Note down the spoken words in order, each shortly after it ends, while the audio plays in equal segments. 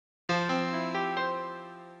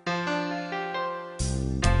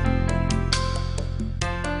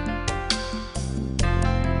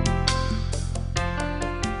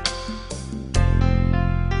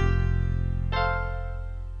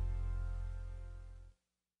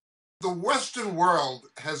the Western world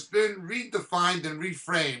has been redefined and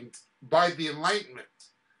reframed by the Enlightenment,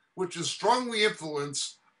 which is strongly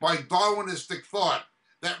influenced by Darwinistic thought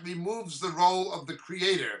that removes the role of the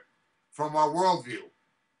creator from our worldview.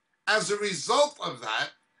 As a result of that,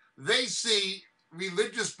 they see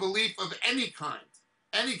religious belief of any kind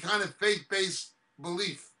of faith-based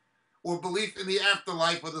belief, or belief in the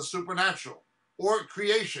afterlife or the supernatural, or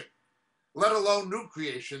creation, let alone new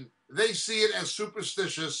creation, they see it as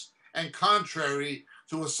superstitious and contrary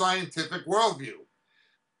to a scientific worldview,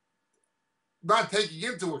 not taking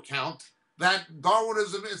into account that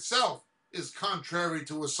Darwinism itself is contrary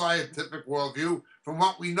to a scientific worldview from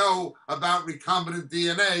what we know about recombinant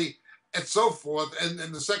DNA and so forth. And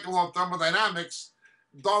the second law of thermodynamics,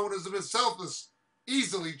 Darwinism itself is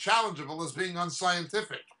easily challengeable as being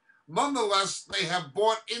unscientific. Nonetheless, they have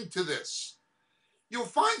bought into this. You'll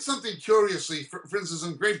find something curiously, for instance,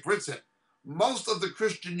 in Great Britain, most of the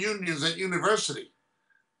Christian unions at university,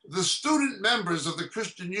 the student members of the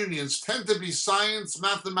Christian unions tend to be science,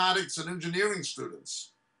 mathematics, and engineering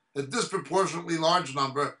students. A disproportionately large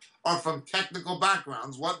number are from technical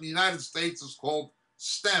backgrounds, what in the United States is called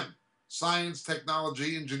STEM, science,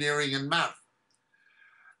 technology, engineering, and math.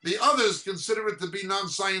 The others consider it to be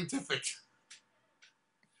non-scientific.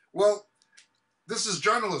 Well, this is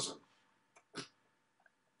journalism.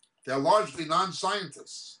 They're largely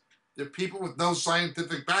non-scientists. They're people with no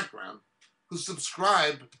scientific background who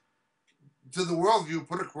subscribe to the worldview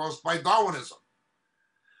put across by Darwinism.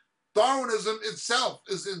 Darwinism itself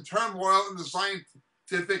is in turmoil in the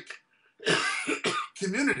scientific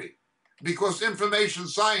community because information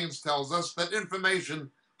science tells us that information,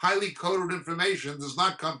 highly coded information, does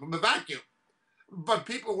not come from a vacuum. But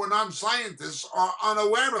people who are non-scientists are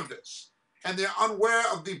unaware of this, and they're unaware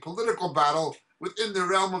of the political battle within the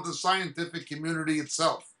realm of the scientific community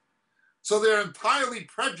itself. So they're entirely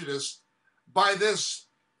prejudiced by this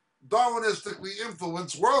Darwinistically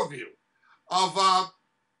influenced worldview of a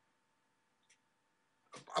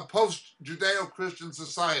post-Judeo-Christian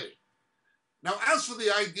society. Now, as for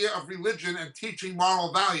the idea of religion and teaching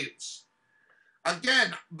moral values,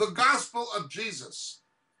 again, the gospel of Jesus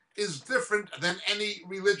is different than any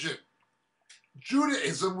religion.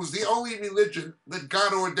 Judaism was the only religion that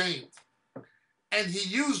God ordained. And he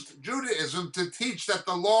used Judaism to teach that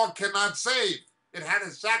the law cannot save. It had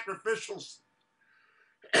a sacrificial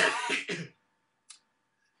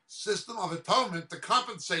system of atonement to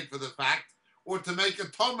compensate for the fact, or to make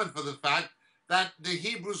atonement for the fact that the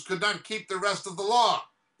Hebrews could not keep the rest of the law.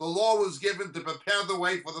 The law was given to prepare the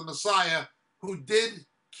way for the Messiah who did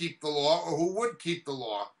keep the law, or who would keep the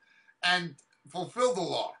law and fulfill the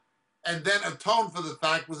law, and then atone for the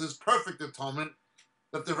fact with his perfect atonement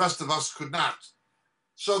that the rest of us could not.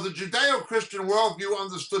 So the Judeo-Christian worldview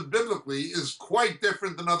understood biblically is quite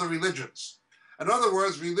different than other religions. In other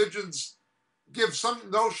words, religions give some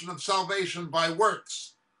notion of salvation by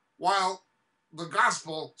works, while the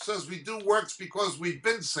gospel says we do works because we've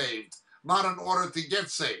been saved, not in order to get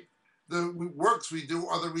saved. The works we do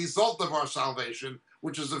are the result of our salvation,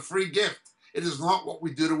 which is a free gift. It is not what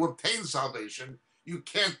we do to obtain salvation. You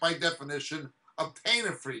can't, by definition, obtain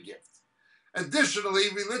a free gift. Additionally,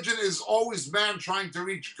 religion is always man trying to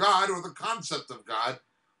reach God, or the concept of God,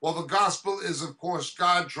 while the gospel is, of course,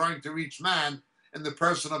 God trying to reach man in the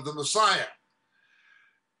person of the Messiah.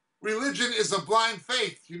 Religion is a blind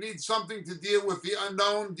faith. You need something to deal with the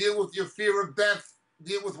unknown, deal with your fear of death,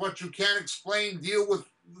 deal with what you can't explain, deal with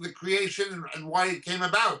the creation and why it came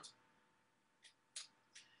about.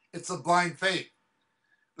 It's a blind faith.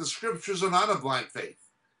 The scriptures are not a blind faith.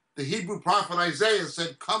 The Hebrew prophet Isaiah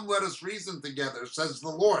said, "Come, let us reason together, says the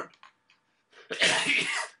Lord."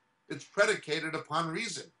 It's predicated upon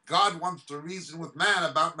reason. God wants to reason with man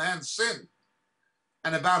about man's sin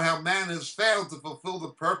and about how man has failed to fulfill the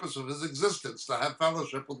purpose of his existence, to have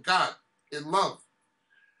fellowship with God in love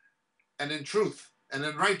and in truth and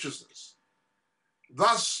in righteousness.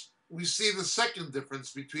 Thus, we see the second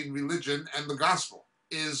difference between religion and the gospel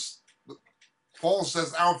is, Paul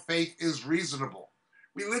says, our faith is reasonable.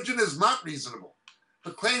 Religion is not reasonable.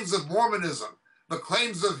 The claims of Mormonism, the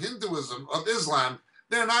claims of Hinduism, of Islam,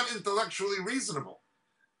 they're not intellectually reasonable.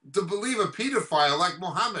 To believe a pedophile like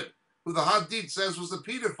Muhammad, who the Hadith says was a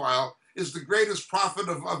pedophile, is the greatest prophet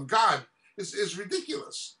of God, is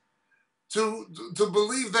ridiculous. To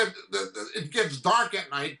believe that it gets dark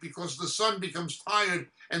at night because the sun becomes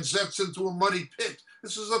tired and sets into a muddy pit,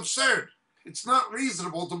 this is absurd. It's not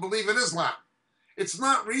reasonable to believe in Islam. It's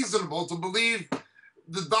not reasonable to believe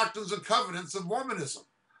the Doctrines and Covenants of Mormonism,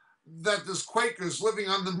 that there's Quakers living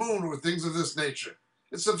on the moon or things of this nature.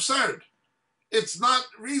 It's absurd. It's not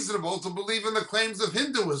reasonable to believe in the claims of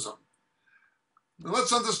Hinduism, Now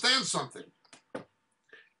let's understand something.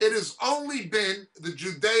 It has only been the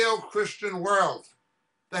Judeo-Christian world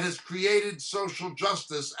that has created social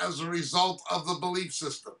justice as a result of the belief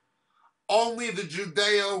system. Only the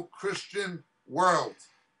Judeo-Christian world.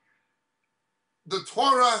 The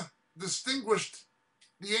Torah distinguished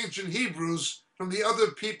the ancient Hebrews from the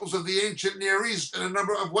other peoples of the ancient Near East in a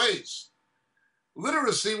number of ways.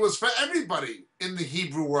 Literacy was for everybody in the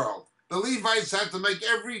Hebrew world. The Levites had to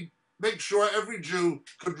make sure every Jew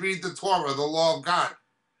could read the Torah, the law of God.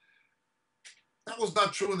 That was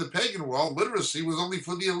not true in the pagan world. Literacy was only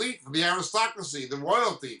for the elite, for the aristocracy, the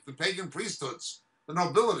royalty, the pagan priesthoods, the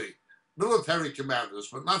nobility, military commanders,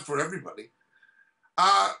 but not for everybody.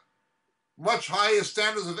 Much higher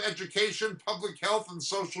standards of education, public health, and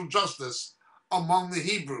social justice among the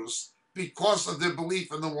Hebrews because of their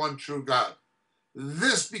belief in the one true God.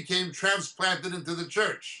 This became transplanted into the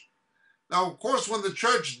church. Now, of course, when the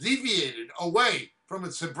church deviated away from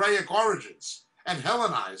its Hebraic origins and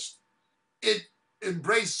Hellenized, it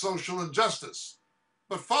embraced social injustice.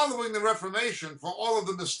 But following the Reformation, for all of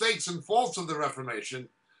the mistakes and faults of the Reformation,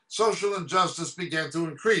 social injustice began to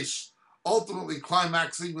increase, ultimately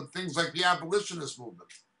climaxing with things like the abolitionist movement.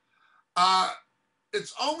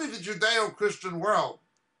 It's only the Judeo-Christian world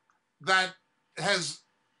that has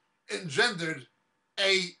engendered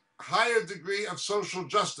a higher degree of social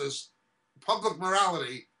justice, public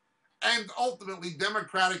morality, and ultimately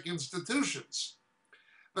democratic institutions.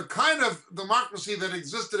 The kind of democracy that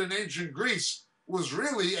existed in ancient Greece was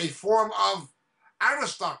really a form of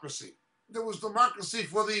aristocracy. There was democracy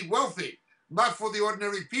for the wealthy, not for the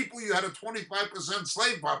ordinary people. You had a 25%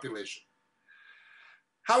 slave population.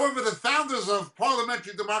 However, the founders of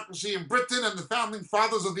parliamentary democracy in Britain and the founding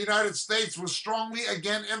fathers of the United States were strongly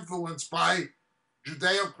again influenced by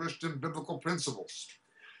Judeo-Christian biblical principles.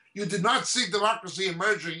 You did not see democracy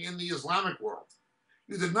emerging in the Islamic world.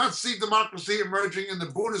 You did not see democracy emerging in the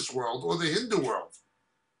Buddhist world or the Hindu world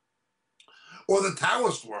or the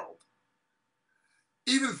Taoist world.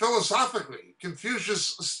 Even philosophically,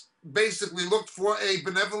 Confucius basically looked for a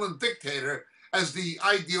benevolent dictator as the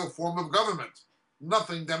ideal form of government,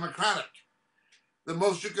 nothing democratic. The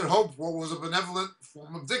most you could hope for was a benevolent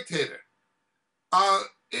form of dictator.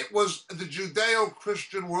 It was the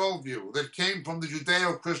Judeo-Christian worldview that came from the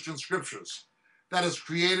Judeo-Christian scriptures that has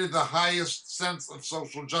created the highest sense of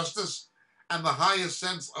social justice and the highest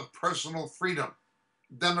sense of personal freedom,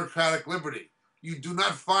 democratic liberty. You do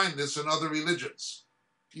not find this in other religions.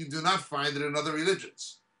 You do not find it in other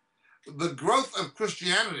religions. The growth of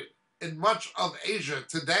Christianity in much of Asia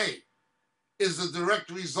today is a direct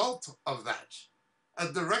result of that, a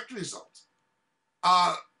direct result.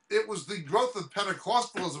 It was the growth of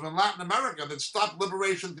Pentecostalism in Latin America that stopped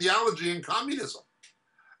liberation theology and communism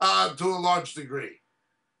to a large degree.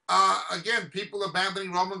 Again, people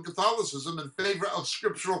abandoning Roman Catholicism in favor of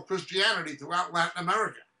scriptural Christianity throughout Latin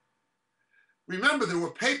America. Remember, there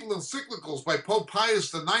were papal encyclicals by Pope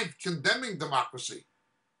Pius IX condemning democracy,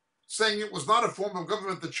 saying it was not a form of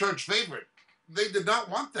government the church favored. They did not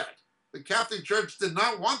want that. The Catholic Church did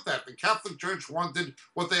not want that. The Catholic Church wanted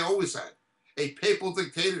what they always had, a papal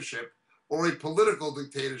dictatorship or a political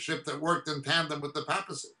dictatorship that worked in tandem with the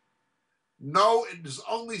papacy. No, it is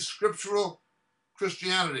only scriptural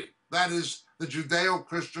Christianity. That is the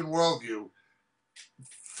Judeo-Christian worldview,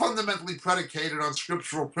 fundamentally predicated on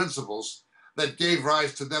scriptural principles that gave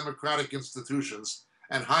rise to democratic institutions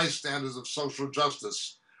and high standards of social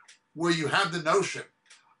justice, where you had the notion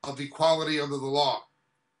of equality under the law.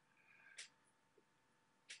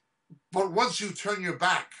 But once you turn your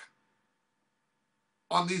back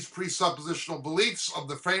on these presuppositional beliefs of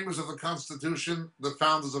the framers of the Constitution, the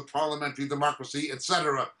founders of parliamentary democracy,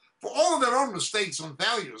 etc., for all of their own mistakes and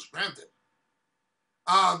failures, granted,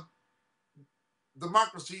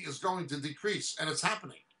 democracy is going to decrease, and it's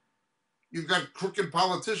happening. You've got crooked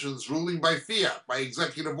politicians ruling by fiat, by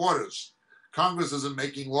executive orders. Congress isn't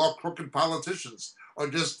making law. Crooked politicians are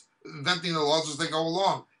just inventing the laws as they go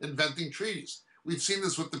along, inventing treaties. We've seen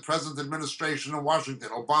this with the present administration in Washington,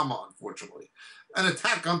 Obama, unfortunately. An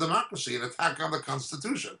attack on democracy, an attack on the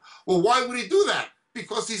Constitution. Well, why would he do that?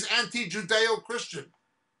 Because he's anti-Judeo-Christian.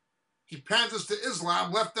 He panders to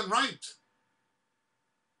Islam left and right,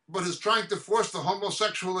 but is trying to force the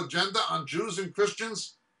homosexual agenda on Jews and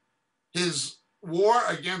Christians. His war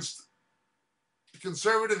against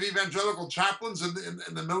conservative evangelical chaplains in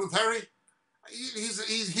the military,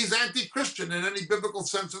 he's anti-Christian in any biblical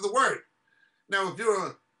sense of the word. Now, if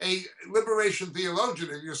you're a liberation theologian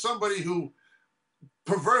and you're somebody who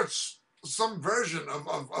perverts some version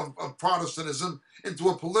of Protestantism into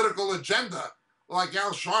a political agenda, like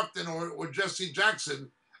Al Sharpton or Jesse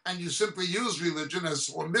Jackson, and you simply use religion as,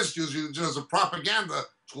 or misuse religion as a propaganda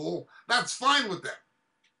tool, that's fine with them.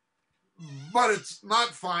 But it's not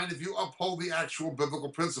fine if you uphold the actual biblical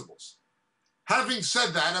principles. Having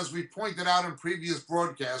said that, as we pointed out in previous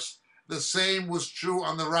broadcasts, the same was true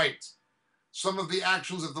on the right. Some of the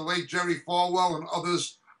actions of the late Jerry Falwell and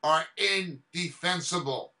others are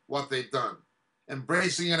indefensible, what they've done.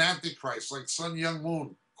 Embracing an antichrist like Sun Myung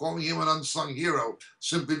Moon, calling him an unsung hero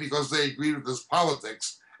simply because they agreed with his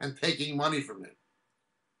politics and taking money from him.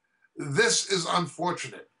 This is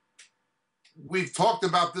unfortunate. We've talked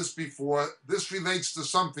about this before. This relates to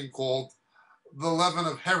something called the leaven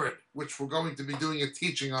of Herod, which we're going to be doing a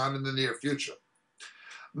teaching on in the near future.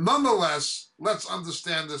 Nonetheless, let's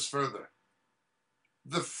understand this further.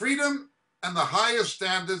 The freedom and the higher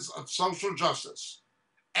standards of social justice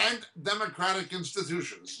and democratic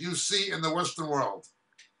institutions you see in the Western world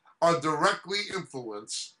are directly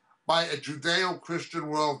influenced by a Judeo-Christian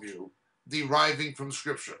worldview deriving from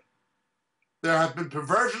Scripture. There have been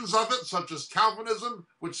perversions of it, such as Calvinism,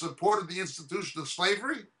 which supported the institution of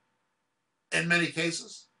slavery in many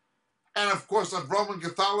cases, and of course of Roman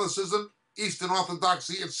Catholicism, Eastern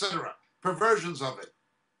Orthodoxy, etc. Perversions of it.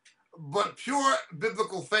 But pure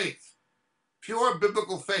biblical faith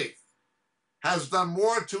has done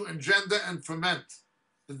more to engender and foment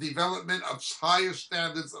the development of higher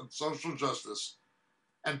standards of social justice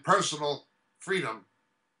and personal freedom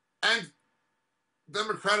and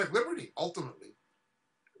democratic liberty, ultimately,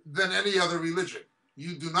 than any other religion.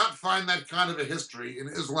 You do not find that kind of a history in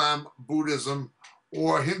Islam, Buddhism,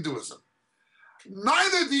 or Hinduism.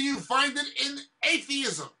 Neither do you find it in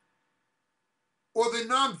atheism or the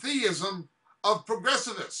non-theism of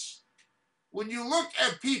progressivists. When you look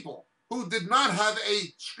at people who did not have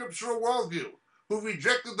a scriptural worldview, who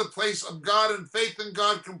rejected the place of God and faith in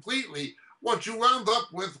God completely, what you wound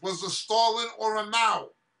up with was a Stalin or a Mao.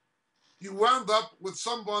 You wound up with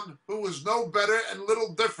someone who was no better and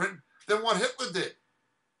little different than what Hitler did.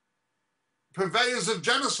 Purveyors of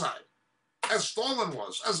genocide, as Stalin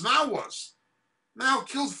was, as Mao was. Mao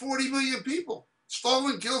killed 40 million people.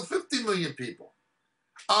 Stalin killed 50 million people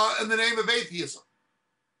in the name of atheism.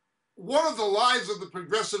 One of the lies of the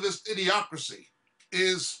progressivist idiocracy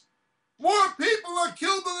is more people are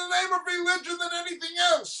killed in the name of religion than anything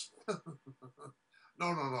else.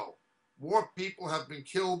 No. More people have been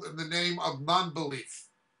killed in the name of non-belief,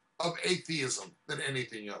 of atheism, than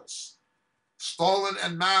anything else. Stalin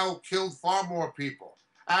and Mao killed far more people.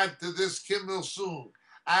 Add to this Kim Il-sung.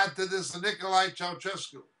 Add to this Nicolae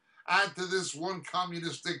Ceausescu. Add to this one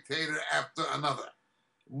communist dictator after another.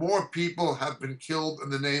 More people have been killed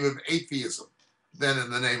in the name of atheism than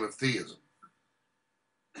in the name of theism.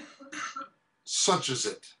 Such is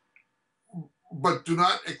it. But do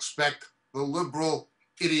not expect the liberal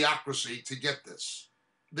idiocracy to get this.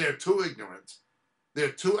 They're too ignorant,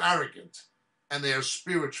 they're too arrogant, and they are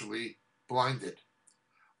spiritually blinded.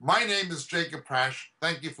 My name is Jacob Prasch.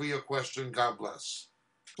 Thank you for your question. God bless.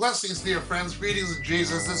 Blessings, dear friends. Greetings in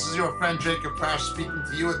Jesus. This is your friend Jacob Prasch speaking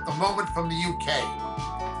to you at the moment from the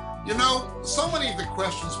UK. You know, so many of the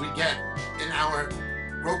questions we get in our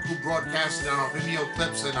Roku broadcasts and on our Vimeo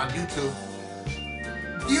clips and on YouTube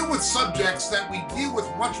deal with subjects that we deal with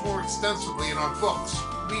much more extensively in our books.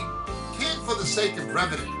 We can't, for the sake of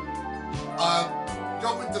brevity,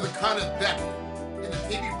 go into the kind of depth in a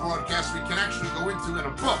TV broadcast we can actually go into in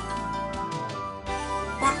a book.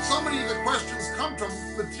 But so many of the questions come from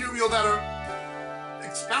material that are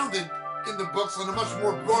expounded in the books on a much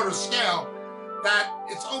more broader scale that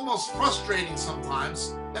it's almost frustrating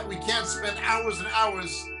sometimes that we can't spend hours and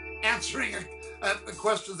hours answering the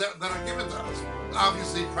questions that are given to us.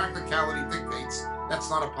 Obviously, practicality dictates that's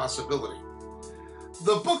not a possibility.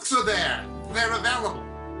 The books are there. They're available.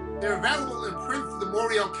 They're available in print through the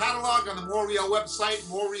Moriel catalog on the Moriel website,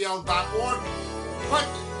 moriel.org. But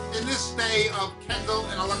in this day of Kindle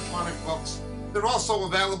and electronic books, they're also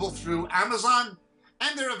available through Amazon,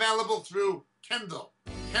 and they're available through Kindle.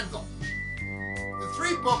 The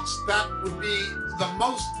three books that would be the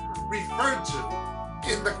most referred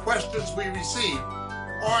to in the questions we receive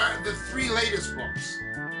are the three latest books.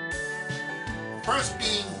 First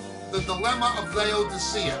being The Dilemma of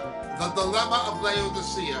Laodicea. The Dilemma of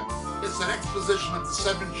Laodicea is an exposition of the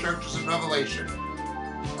seven churches in Revelation,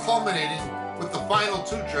 culminating with the final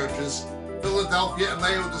two churches, Philadelphia and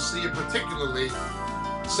Laodicea particularly,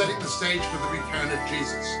 setting the stage for the return of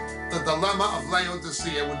Jesus. The Dilemma of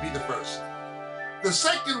Laodicea would be the first. The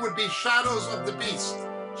second would be Shadows of the Beast.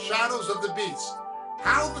 Shadows of the Beast.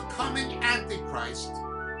 How the coming Antichrist,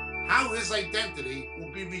 how his identity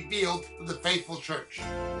will be revealed to the faithful church.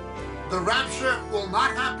 The rapture will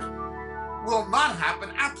not happen. will not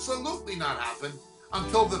happen, absolutely not happen,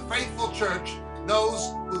 until the faithful church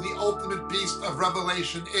knows who the ultimate beast of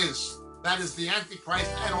Revelation is. That is the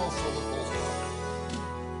Antichrist and also the false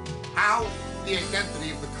prophet. How the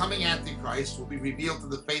identity of the coming Antichrist will be revealed to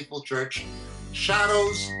the faithful church.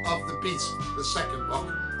 Shadows of the Beast, the second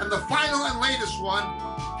book. And the final and latest one,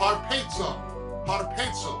 Harpazo,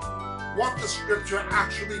 what the scripture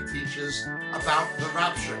actually teaches about the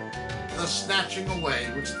rapture, the snatching away,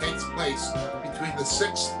 which takes place between the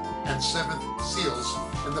 6th and 7th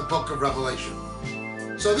seals in the book of Revelation.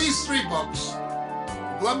 So these 3 books,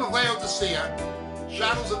 Gem of Laodicea,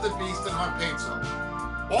 Shadows of the Beast, and Harpazo,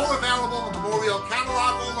 all available in the Moriel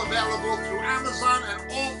catalog, all available through Amazon,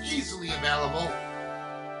 and all easily available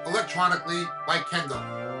electronically by Kindle.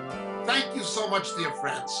 Thank you so much, dear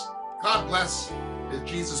friends. God bless, and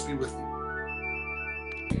Jesus be with you.